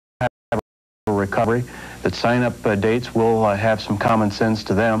recovery, that sign-up dates will have some common sense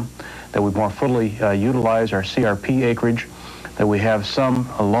to them, that we more fully utilize our CRP acreage, that we have some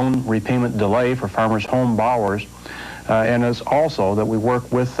loan repayment delay for farmers' home borrowers, and as also that we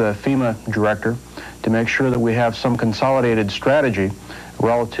work with the FEMA director to make sure that we have some consolidated strategy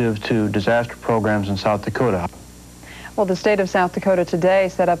relative to disaster programs in South Dakota. Well, the state of South Dakota today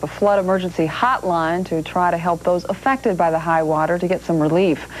set up a flood emergency hotline to try to help those affected by the high water to get some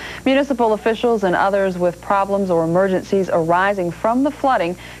relief. Municipal officials and others with problems or emergencies arising from the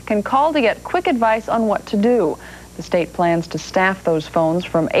flooding can call to get quick advice on what to do. The state plans to staff those phones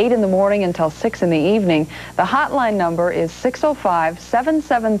from 8 in the morning until 6 in the evening. The hotline number is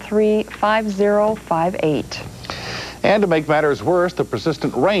 605-773-5058. And to make matters worse, the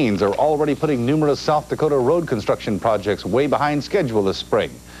persistent rains are already putting numerous South Dakota road construction projects way behind schedule this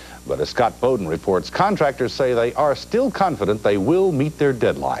spring. But as Scott Bowden reports, contractors say they are still confident they will meet their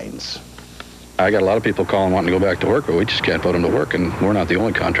deadlines. I got a lot of people calling wanting to go back to work, but we just can't put them to work, and we're not the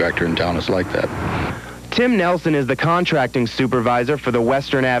only contractor in town that's like that. Tim Nelson is the contracting supervisor for the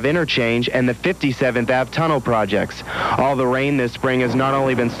Western Ave interchange and the 57th Ave tunnel projects. All the rain this spring has not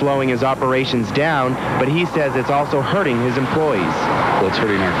only been slowing his operations down, but he says it's also hurting his employees. Well, it's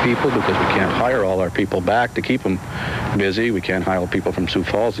hurting our people because we can't hire all our people back to keep them busy. We can't hire people from Sioux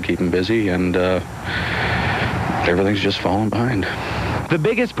Falls to keep them busy, and everything's just falling behind. The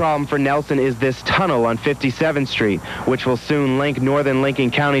biggest problem for Nelson is this tunnel on 57th Street, which will soon link northern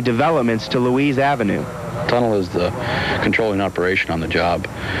Lincoln County developments to Louise Avenue. Tunnel is the controlling operation on the job.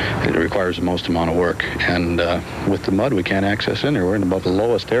 It requires the most amount of work, and with the mud we can't access in there. We're in about the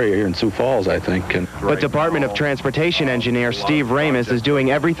lowest area here in Sioux Falls, I think. But Department of Transportation engineer Steve Ramus is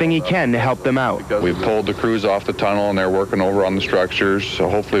doing everything he can to help them out. We've pulled the crews off the tunnel and they're working over on the structures, so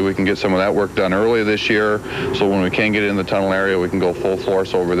hopefully we can get some of that work done early this year, so when we can get in the tunnel area we can go full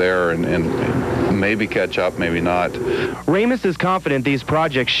force over there and maybe catch up, maybe not. Ramus is confident these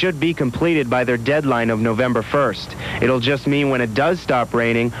projects should be completed by their deadline of November 1st. It'll just mean when it does stop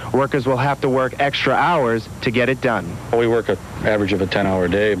raining, workers will have to work extra hours to get it done. We work an average of a 10-hour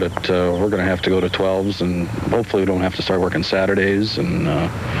day, but we're going to have to go to 12s, and hopefully we don't have to start working Saturdays, and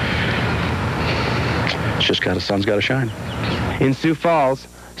it's just the sun's got to shine. In Sioux Falls,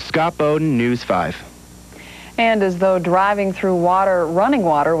 Scott Bowden, News 5. And as though driving through water, running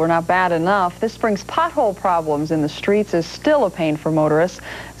water, were not bad enough, this spring's pothole problems in the streets is still a pain for motorists.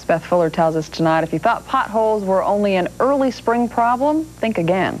 As Beth Fuller tells us tonight, if you thought potholes were only an early spring problem, think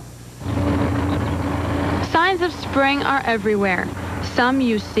again. Signs of spring are everywhere. Some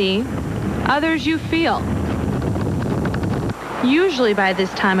you see, others you feel. Usually by this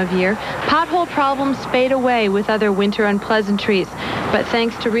time of year, pothole problems fade away with other winter unpleasantries. But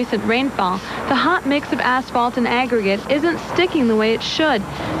thanks to recent rainfall, the hot mix of asphalt and aggregate isn't sticking the way it should.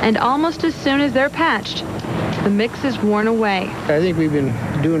 And almost as soon as they're patched, the mix is worn away. I think we've been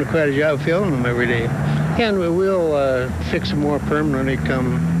doing quite a job filling them every day. And we will fix them more permanently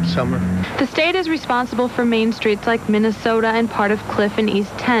come summer. The state is responsible for main streets like Minnesota and part of Cliff and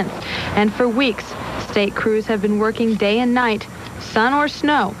East 10th. And for weeks, state crews have been working day and night, sun or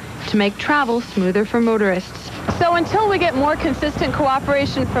snow, to make travel smoother for motorists. So until we get more consistent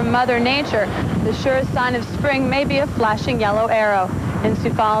cooperation from Mother Nature, the surest sign of spring may be a flashing yellow arrow. In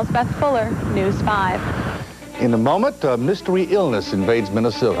Sioux Falls, Beth Fuller, News 5. In a moment, a mystery illness invades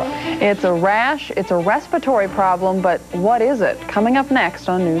Minnesota. It's a rash, it's a respiratory problem, but what is it? Coming up next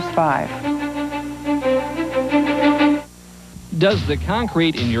on News 5. Does the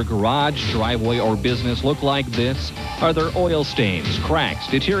concrete in your garage, driveway, or business look like this? Are there oil stains, cracks,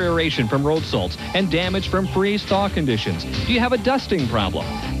 deterioration from road salts, and damage from freeze-thaw conditions? Do you have a dusting problem?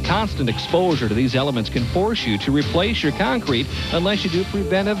 Constant exposure to these elements can force you to replace your concrete unless you do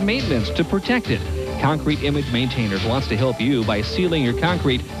preventive maintenance to protect it. Concrete Image Maintainers wants to help you by sealing your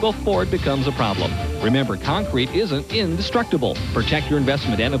concrete before it becomes a problem. Remember, concrete isn't indestructible. Protect your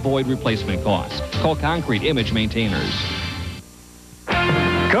investment and avoid replacement costs. Call Concrete Image Maintainers.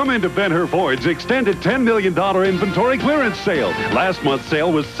 Come into Ben-Hur Ford's extended $10 million inventory clearance sale. Last month's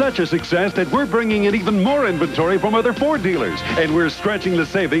sale was such a success that we're bringing in even more inventory from other Ford dealers. And we're stretching the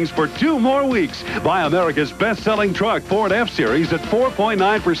savings for 2 more weeks. Buy America's best-selling truck, Ford F-Series, at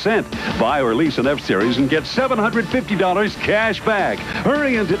 4.9%. Buy or lease an F-Series and get $750 cash back.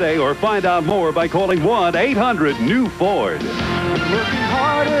 Hurry in today or find out more by calling 1-800-NEW-FORD. Working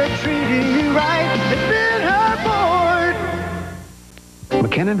harder, treating you right at Ben-Hur Ford.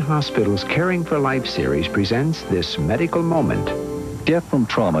 McKinnon Hospital's Caring for Life series presents this medical moment. Death from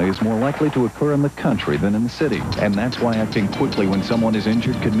trauma is more likely to occur in the country than in the city, and that's why acting quickly when someone is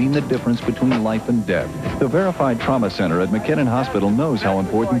injured could mean the difference between life and death. The Verified Trauma Center at McKinnon Hospital knows how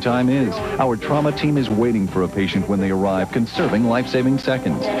important time is. Our trauma team is waiting for a patient when they arrive, conserving life-saving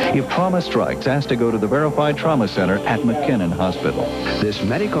seconds. If trauma strikes, ask to go to the Verified Trauma Center at McKinnon Hospital. This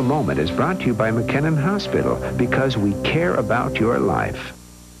medical moment is brought to you by McKinnon Hospital because we care about your life.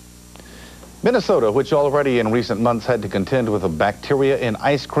 Minnesota, which already in recent months had to contend with a bacteria in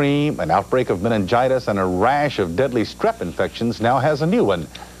ice cream, an outbreak of meningitis, and a rash of deadly strep infections, now has a new one,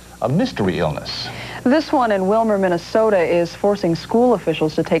 a mystery illness. This one in Willmar, Minnesota is forcing school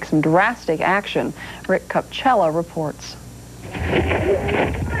officials to take some drastic action. Rick Kupchella reports.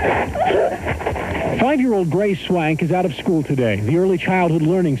 5-year-old Grace Swank is out of school today. The Early Childhood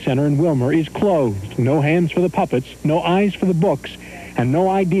Learning Center in Willmar is closed. No hands for the puppets, no eyes for the books, and no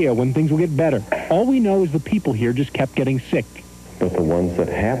idea when things will get better. All we know is the people here just kept getting sick. But the ones that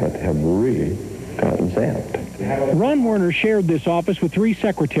haven't have really gotten zapped. Ron Werner shared this office with 3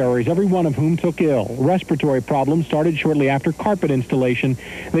 secretaries, every one of whom took ill. Respiratory problems started shortly after carpet installation.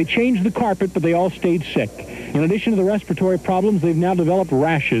 They changed the carpet, but they all stayed sick. In addition to the respiratory problems, they've now developed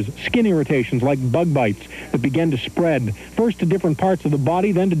rashes, skin irritations like bug bites that began to spread, first to different parts of the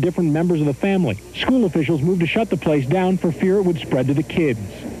body, then to different members of the family. School officials moved to shut the place down for fear it would spread to the kids.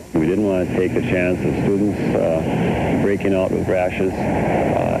 We didn't want to take the chance of students breaking out with rashes,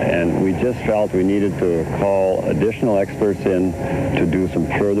 and we just felt we needed to call additional experts in to do some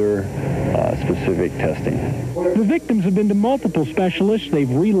further specific testing. The victims have been to multiple specialists. They've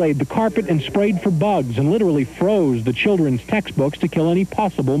relayed the carpet and sprayed for bugs and literally froze the children's textbooks to kill any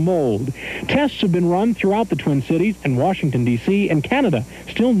possible mold. Tests have been run throughout the Twin Cities and Washington, D.C. and Canada.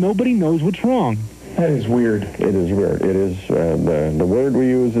 Still, nobody knows what's wrong. That is weird. It is weird. It is, the word we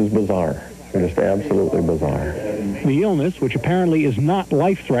use is bizarre. Just absolutely bizarre. The illness, which apparently is not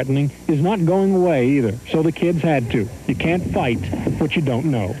life-threatening, is not going away either. So the kids had to. You can't fight what you don't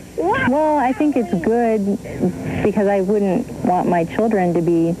know. Well, I think it's good because I wouldn't want my children to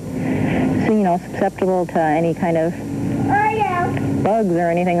be, susceptible to any kind of bugs or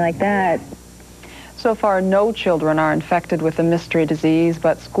anything like that. So far, no children are infected with the mystery disease,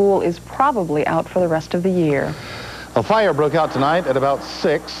 but school is probably out for the rest of the year. A fire broke out tonight at about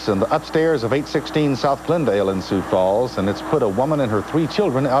 6 in the upstairs of 816 South Glendale in Sioux Falls, and it's put a woman and her 3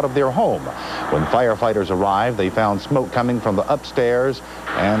 children out of their home. When firefighters arrived, they found smoke coming from the upstairs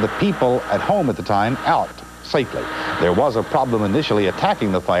and the people at home at the time out safely. There was a problem initially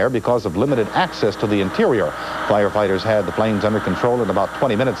attacking the fire because of limited access to the interior. Firefighters had the flames under control in about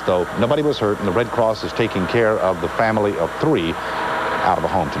 20 minutes, though. Nobody was hurt, and the Red Cross is taking care of the family of 3 out of a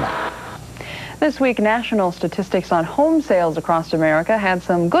home tonight. This week, national statistics on home sales across America had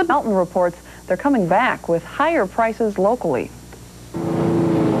some good. Melton reports they're coming back with higher prices locally.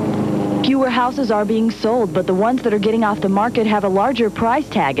 Fewer houses are being sold, but the ones that are getting off the market have a larger price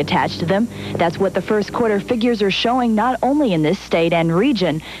tag attached to them. That's what the first quarter figures are showing, not only in this state and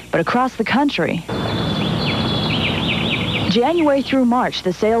region, but across the country. January through March,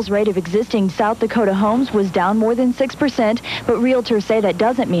 the sales rate of existing South Dakota homes was down more than 6%, but realtors say that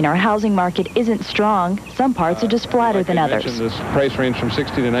doesn't mean our housing market isn't strong. Some parts are just flatter than others. This price range from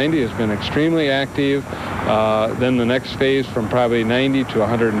 60 to 90 has been extremely active. Then the next phase from probably 90 to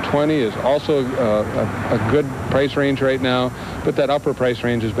 120 is also a good price range right now, but that upper price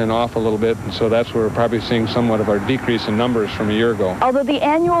range has been off a little bit, and so that's where we're probably seeing somewhat of our decrease in numbers from a year ago. Although the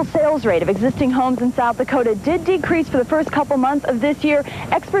annual sales rate of existing homes in South Dakota did decrease for the first couple months of this year,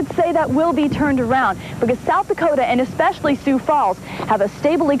 experts say that will be turned around because South Dakota and especially Sioux Falls have a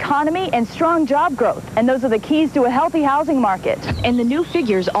stable economy and strong job growth, and those are the keys to a healthy housing market. And the new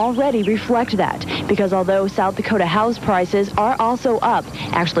figures already reflect that, because although South Dakota house prices are also up,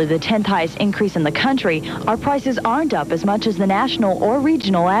 actually the 10th highest increase in the country, our prices aren't up as much as the national or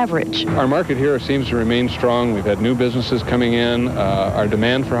regional average. Our market here seems to remain strong. We've had new businesses coming in. Our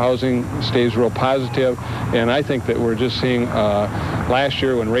demand for housing stays real positive, and I think that we're just seeing last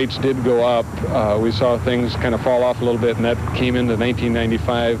year when rates did go up, we saw things kind of fall off a little bit, and that came into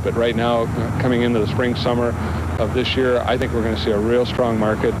 1995, but right now coming into the spring, summer of this year, I think we're going to see a real strong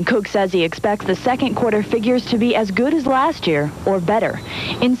market. Cook says he expects the second quarter figures to be as good as last year or better.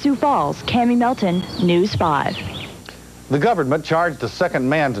 In Sioux Falls, Cammie Melton, News 5. The government charged a second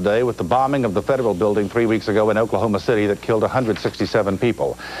man today with the bombing of the federal building 3 weeks ago in Oklahoma City that killed 167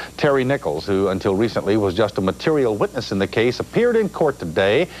 people. Terry Nichols, who until recently was just a material witness in the case, appeared in court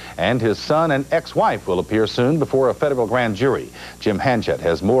today, and his son and ex-wife will appear soon before a federal grand jury. Jim Hanchett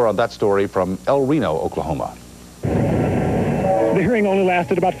has more on that story from El Reno, Oklahoma. The hearing hearing only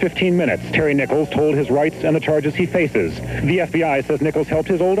lasted about 15 minutes. Terry Nichols told his rights and the charges he faces. The FBI says Nichols helped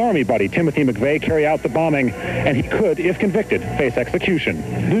his old Army buddy, Timothy McVeigh, carry out the bombing, and he could, if convicted, face execution.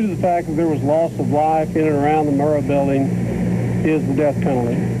 Due to the fact that there was loss of life in and around the Murrah building, is the death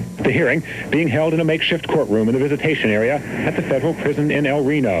penalty. The hearing being held in a makeshift courtroom in the visitation area at the federal prison in El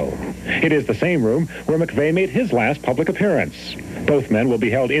Reno. It is the same room where McVeigh made his last public appearance. Both men will be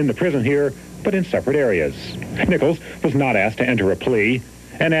held in the prison here, but in separate areas. Nichols was not asked to enter a plea,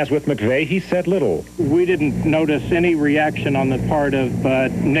 and as with McVeigh, he said little. We didn't notice any reaction on the part of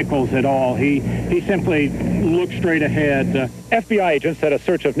Nichols at all. He simply looked straight ahead. FBI agents said a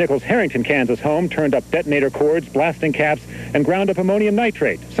search of Nichols' Harrington, Kansas home turned up detonator cords, blasting caps, and ground up ammonium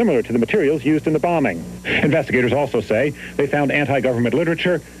nitrate, similar to the materials used in the bombing. Investigators also say they found anti-government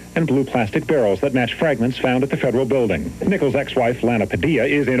literature and blue plastic barrels that match fragments found at the federal building. Nichols' ex-wife, Lana Padilla,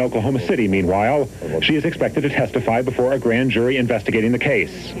 is in Oklahoma City, meanwhile. She is expected to testify before a grand jury investigating the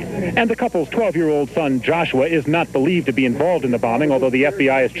case. And the couple's 12-year-old son, Joshua, is not believed to be involved in the bombing, although the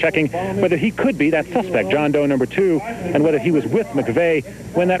FBI is checking whether he could be that suspect, John Doe number 2, and whether he was with McVeigh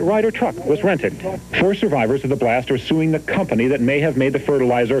when that Ryder truck was rented. 4 survivors of the blast are suing the company that may have made the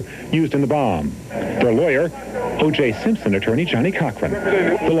fertilizer used in the bomb. Their lawyer, O.J. Simpson attorney Johnny Cochran.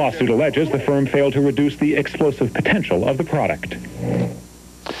 The lawsuit alleges the firm failed to reduce the explosive potential of the product.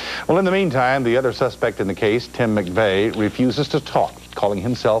 Well, in the meantime, the other suspect in the case, Tim McVeigh, refuses to talk, calling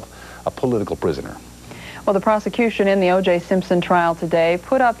himself a political prisoner. Well, the prosecution in the O.J. Simpson trial today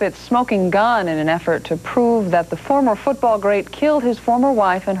put up its smoking gun in an effort to prove that the former football great killed his former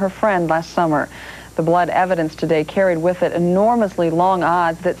wife and her friend last summer. The blood evidence today carried with it enormously long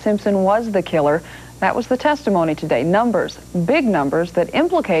odds that Simpson was the killer. That was the testimony today. Numbers, big numbers, that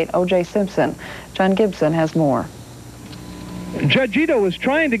implicate O.J. Simpson. John Gibson has more. Judge Ito was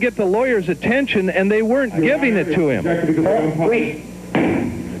trying to get the lawyer's attention, and they weren't giving it to him.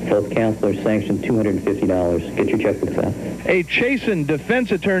 Both counselors sanctioned $250. Get your checkbooks out. A chastened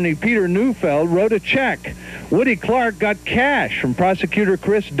defense attorney, Peter Neufeld, wrote a check. Woody Clark got cash from prosecutor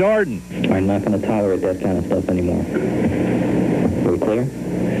Chris Darden. I'm not going to tolerate that kind of stuff anymore. Are we clear?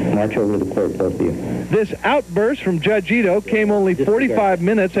 March over to the court, both of you. This outburst from Judge Ito came only 45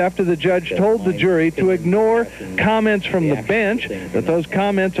 minutes after the judge told the jury to ignore comments from the bench, that those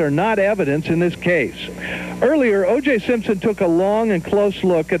comments are not evidence in this case. Earlier, O.J. Simpson took a long and close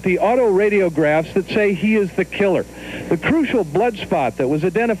look at the autoradiographs that say he is the killer. The crucial blood spot that was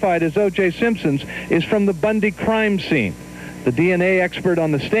identified as O.J. Simpson's is from the Bundy crime scene. The DNA expert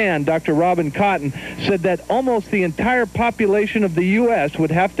on the stand, Dr. Robin Cotton, said that almost the entire population of the U.S. would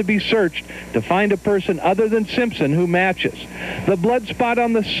have to be searched to find a person other than Simpson who matches. The blood spot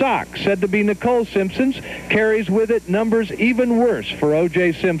on the sock, said to be Nicole Simpson's, carries with it numbers even worse for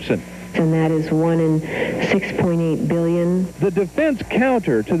O.J. Simpson. And that is 1 in 6.8 billion. The defense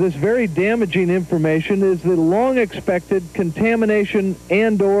counter to this very damaging information is the long-expected contamination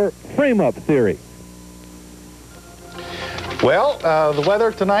and/or frame-up theory. Well, the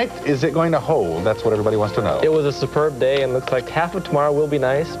weather tonight, is it going to hold? That's what everybody wants to know. It was a superb day, and looks like half of tomorrow will be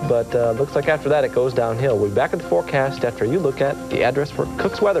nice, but looks like after that it goes downhill. We'll be back at the forecast after you look at the address for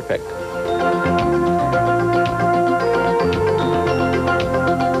Cook's Weather Pick.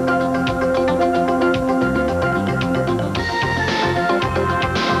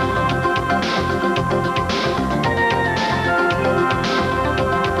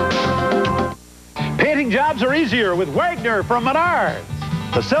 Jobs are easier with Wagner from Menards.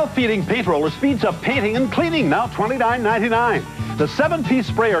 The self-feeding paint roller speeds up painting and cleaning, now $29.99. The 7-piece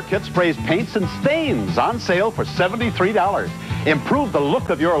sprayer kit sprays paints and stains, on sale for $73. Improve the look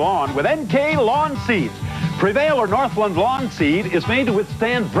of your lawn with NK Lawn Seeds. Prevail or Northland Lawn Seed is made to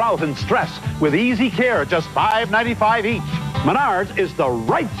withstand drought and stress with easy care, just $5.95 each. Menards is the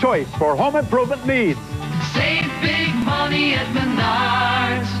right choice for home improvement needs. Save big money at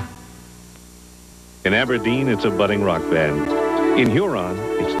Menards. In Aberdeen, it's a budding rock band. In Huron,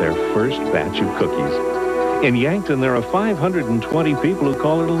 it's their first batch of cookies. In Yankton, there are 520 people who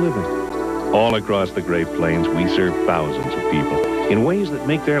call it a living. All across the Great Plains, we serve thousands of people in ways that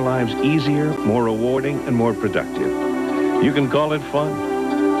make their lives easier, more rewarding, and more productive. You can call it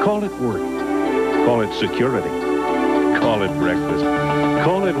fun, call it work, call it security, call it breakfast,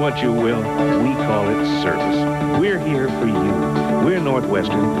 call it what you will. We call it service. We're here for you. We're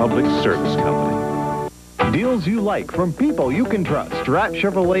Northwestern Public Service Company. Deals you like from people you can trust. Rapp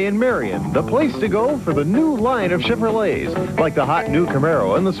Chevrolet in Marion, the place to go for the new line of Chevrolets, like the hot new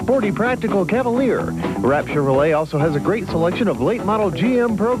Camaro and the sporty practical Cavalier. Rapp Chevrolet also has a great selection of late model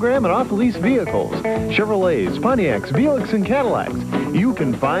GM program and off-lease vehicles. Chevrolets, Pontiacs, Buicks, and Cadillacs. You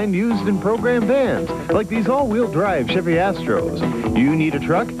can find used and program vans, like these all-wheel drive Chevy Astros. You need a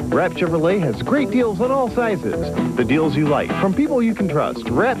truck? Rapp Chevrolet has great deals on all sizes. The deals you like from people you can trust.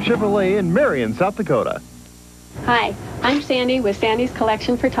 Rapp Chevrolet in Marion, South Dakota. Hi, I'm Sandy with Sandy's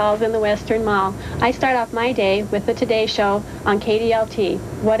Collection for Towels in the Western Mall. I start off my day with the Today Show on KDLT.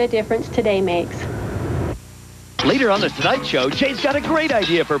 What a difference today makes. Later on the Tonight Show, Jay's got a great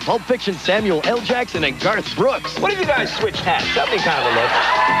idea for Pulp Fiction Samuel L. Jackson and Garth Brooks. What if you guys switch hats? That'd be kind of a look.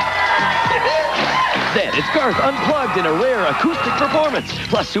 Then it's Garth Unplugged in a rare acoustic performance,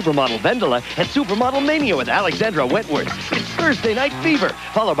 plus Supermodel Vendela and Supermodel Mania with Alexandra Wentworth. It's Thursday Night Fever,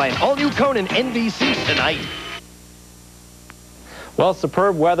 followed by an all-new Conan NBC tonight. Well,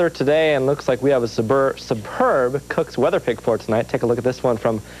 superb weather today, and looks like we have a superb Cook's weather pick for tonight. Take a look at this one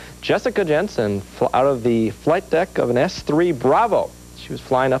from Jessica Jensen out of the flight deck of an S3 Bravo. She was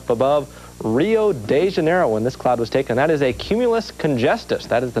flying up above Rio de Janeiro when this cloud was taken. That is a cumulus congestus.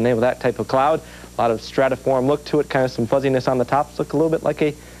 That is the name of that type of cloud. A lot of stratiform look to it, kind of some fuzziness on the tops. Look a little bit like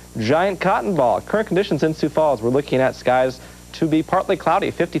a giant cotton ball. Current conditions in Sioux Falls, we're looking at skies to be partly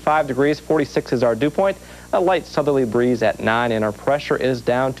cloudy. 55 degrees, 46 is our dew point. A light southerly breeze at 9, and our pressure is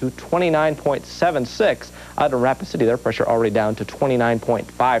down to 29.76. Out in Rapid City, their pressure already down to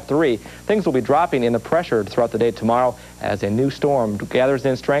 29.53. Things will be dropping in the pressure throughout the day tomorrow as a new storm gathers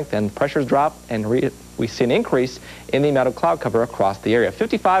in strength and pressures drop, and we see an increase in the amount of cloud cover across the area.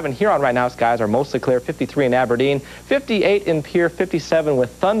 55 in Huron right now, skies are mostly clear. 53 in Aberdeen, 58 in Pierre, 57 with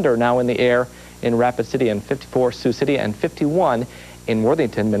thunder now in the air in Rapid City, and 54 Sioux City, and 51 in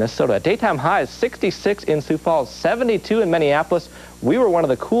Worthington, Minnesota. Daytime highs 66 in Sioux Falls, 72 in Minneapolis. We were one of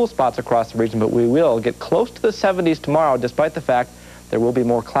the cool spots across the region, but we will get close to the 70s tomorrow, despite the fact there will be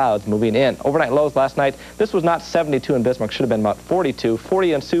more clouds moving in. Overnight lows last night, this was not 72 in Bismarck, should have been about 42.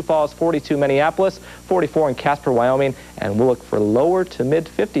 40 in Sioux Falls, 42 Minneapolis, 44 in Casper, Wyoming, and we'll look for lower to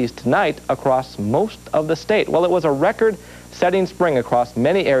mid-50s tonight across most of the state. Well, it was a record-setting spring across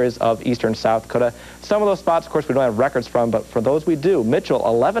many areas of eastern South Dakota. Some of those spots, of course, we don't have records from, but for those we do, Mitchell,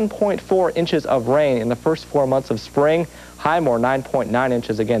 11.4 inches of rain in the first 4 months of spring. Highmore, 9.9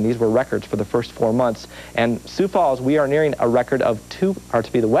 inches. Again, these were records for the first 4 months. And Sioux Falls, we are nearing a record of to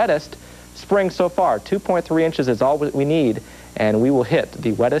be the wettest spring so far. 2.3 inches is all we need, and we will hit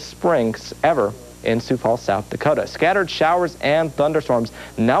the wettest springs ever in Sioux Falls, South Dakota. Scattered showers and thunderstorms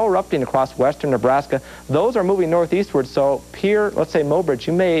now erupting across western Nebraska. Those are moving northeastward, so Pierre, let's say Mobridge,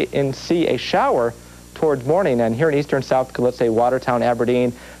 you may see a shower towards morning, and here in eastern South Dakota, let's say Watertown,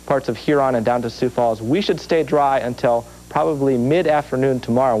 Aberdeen, parts of Huron and down to Sioux Falls, we should stay dry until probably mid-afternoon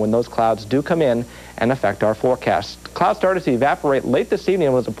tomorrow when those clouds do come in and affect our forecast. Clouds started to evaporate late this evening.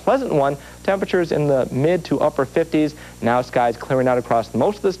 It was a pleasant one. Temperatures in the mid to upper 50s. Now skies clearing out across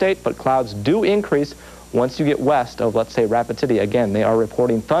most of the state, but clouds do increase once you get west of, let's say, Rapid City. Again, they are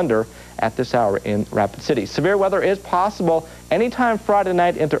reporting thunder at this hour in Rapid City. Severe weather is possible anytime Friday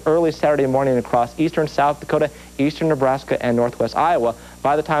night into early Saturday morning across eastern South Dakota, eastern Nebraska, and northwest Iowa.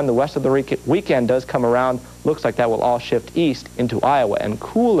 By the time the west of the weekend does come around, looks like that will all shift east into Iowa, and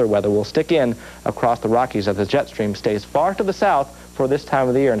cooler weather will stick in across the Rockies as the jet stream stays far to the south for this time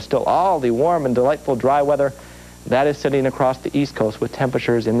of the year, and still all the warm and delightful dry weather that is sitting across the East Coast with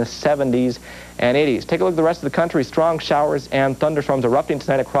temperatures in the 70s and 80s. Take a look at the rest of the country. Strong showers and thunderstorms erupting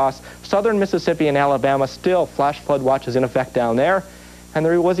tonight across southern Mississippi and Alabama. Still flash flood watches in effect down there. And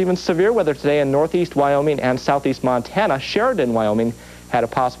there was even severe weather today in northeast Wyoming and southeast Montana. Sheridan, Wyoming, had a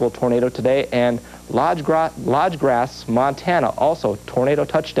possible tornado today, and Lodge Grass, Montana, also tornado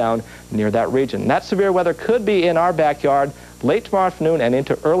touchdown near that region. That severe weather could be in our backyard late tomorrow afternoon and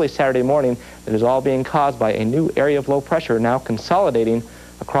into early Saturday morning. It is all being caused by a new area of low pressure now consolidating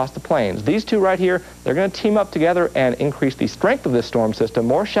across the plains. These two right here, they're going to team up together and increase the strength of this storm system.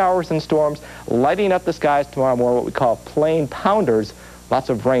 More showers and storms lighting up the skies tomorrow, more what we call plain pounders. Lots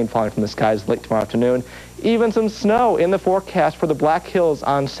of rain falling from the skies late tomorrow afternoon. Even some snow in the forecast for the Black Hills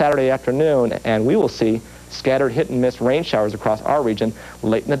on Saturday afternoon, and we will see scattered hit-and-miss rain showers across our region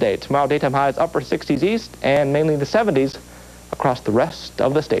late in the day. Tomorrow, daytime highs upper 60s east and mainly the 70s across the rest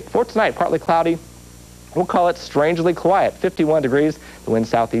of the state. For tonight, partly cloudy. We'll call it strangely quiet. 51 degrees, the wind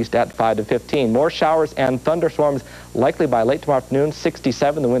southeast at 5 to 15. More showers and thunderstorms likely by late tomorrow afternoon.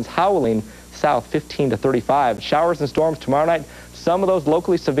 67, the winds howling south 15 to 35. Showers and storms tomorrow night. Some of those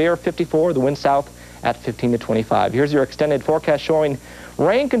locally severe. 54, the wind south at 15 to 25. Here's your extended forecast showing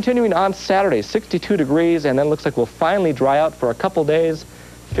Rain continuing on Saturday, 62 degrees, and then looks like we'll finally dry out for a couple days.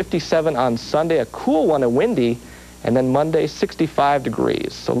 57 on Sunday, a cool one and windy, and then Monday, 65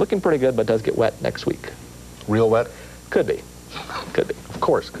 degrees. So looking pretty good, but does get wet next week. Real wet? Could be. Could be. Of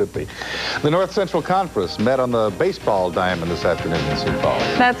course, could be. The North Central Conference met on the baseball diamond this afternoon in Sioux Falls.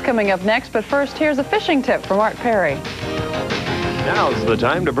 That's coming up next, but first, here's a fishing tip from Art Perry. Now's the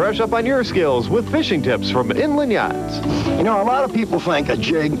time to brush up on your skills with fishing tips from Inland Yachts. You know, a lot of people think a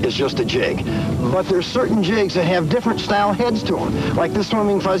jig is just a jig, but there's certain jigs that have different style heads to them, like the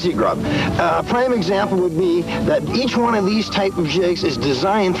swimming fuzzy grub. A prime example would be that each one of these type of jigs is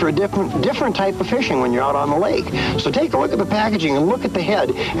designed for a different type of fishing when you're out on the lake. So take a look at the packaging and look at the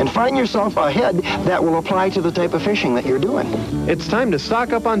head and find yourself a head that will apply to the type of fishing that you're doing. It's time to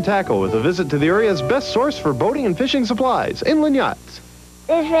stock up on tackle with a visit to the area's best source for boating and fishing supplies, Inland Yachts.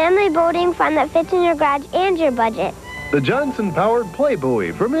 There's family boating fun that fits in your garage and your budget. The Johnson-powered play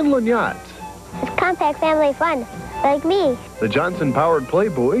buoy from Inland Yachts. It's compact family fun, like me. The Johnson-powered play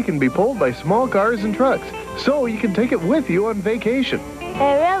buoy can be pulled by small cars and trucks, so you can take it with you on vacation. It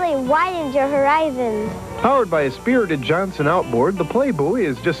really widens your horizons. Powered by a spirited Johnson outboard, the play buoy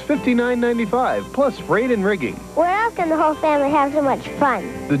is just $59.95, plus freight and rigging. Where else can the whole family have so much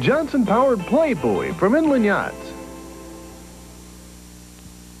fun? The Johnson-powered play buoy from Inland Yachts.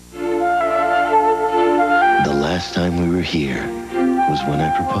 The last time we were here was when I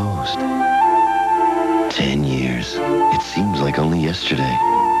proposed. 10 years. It seems like only yesterday.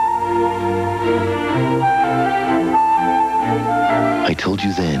 I told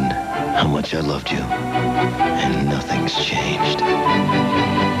you then how much I loved you, and nothing's changed.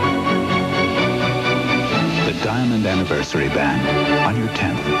 The Diamond Anniversary Band. On your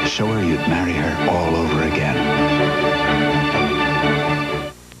 10th, show her you'd marry her all over again.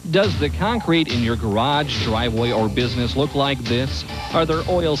 Does the concrete in your garage, driveway, or business look like this? Are there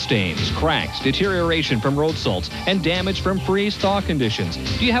oil stains, cracks, deterioration from road salts, and damage from freeze-thaw conditions?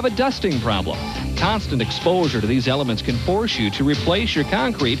 Do you have a dusting problem? Constant exposure to these elements can force you to replace your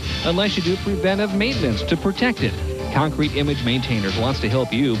concrete unless you do preventive maintenance to protect it. Concrete Image Maintainers wants to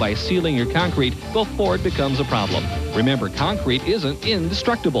help you by sealing your concrete before it becomes a problem. Remember, concrete isn't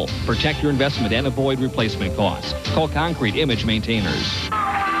indestructible. Protect your investment and avoid replacement costs. Call Concrete Image Maintainers.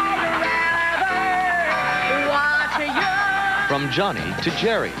 From Johnny to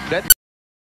Jerry.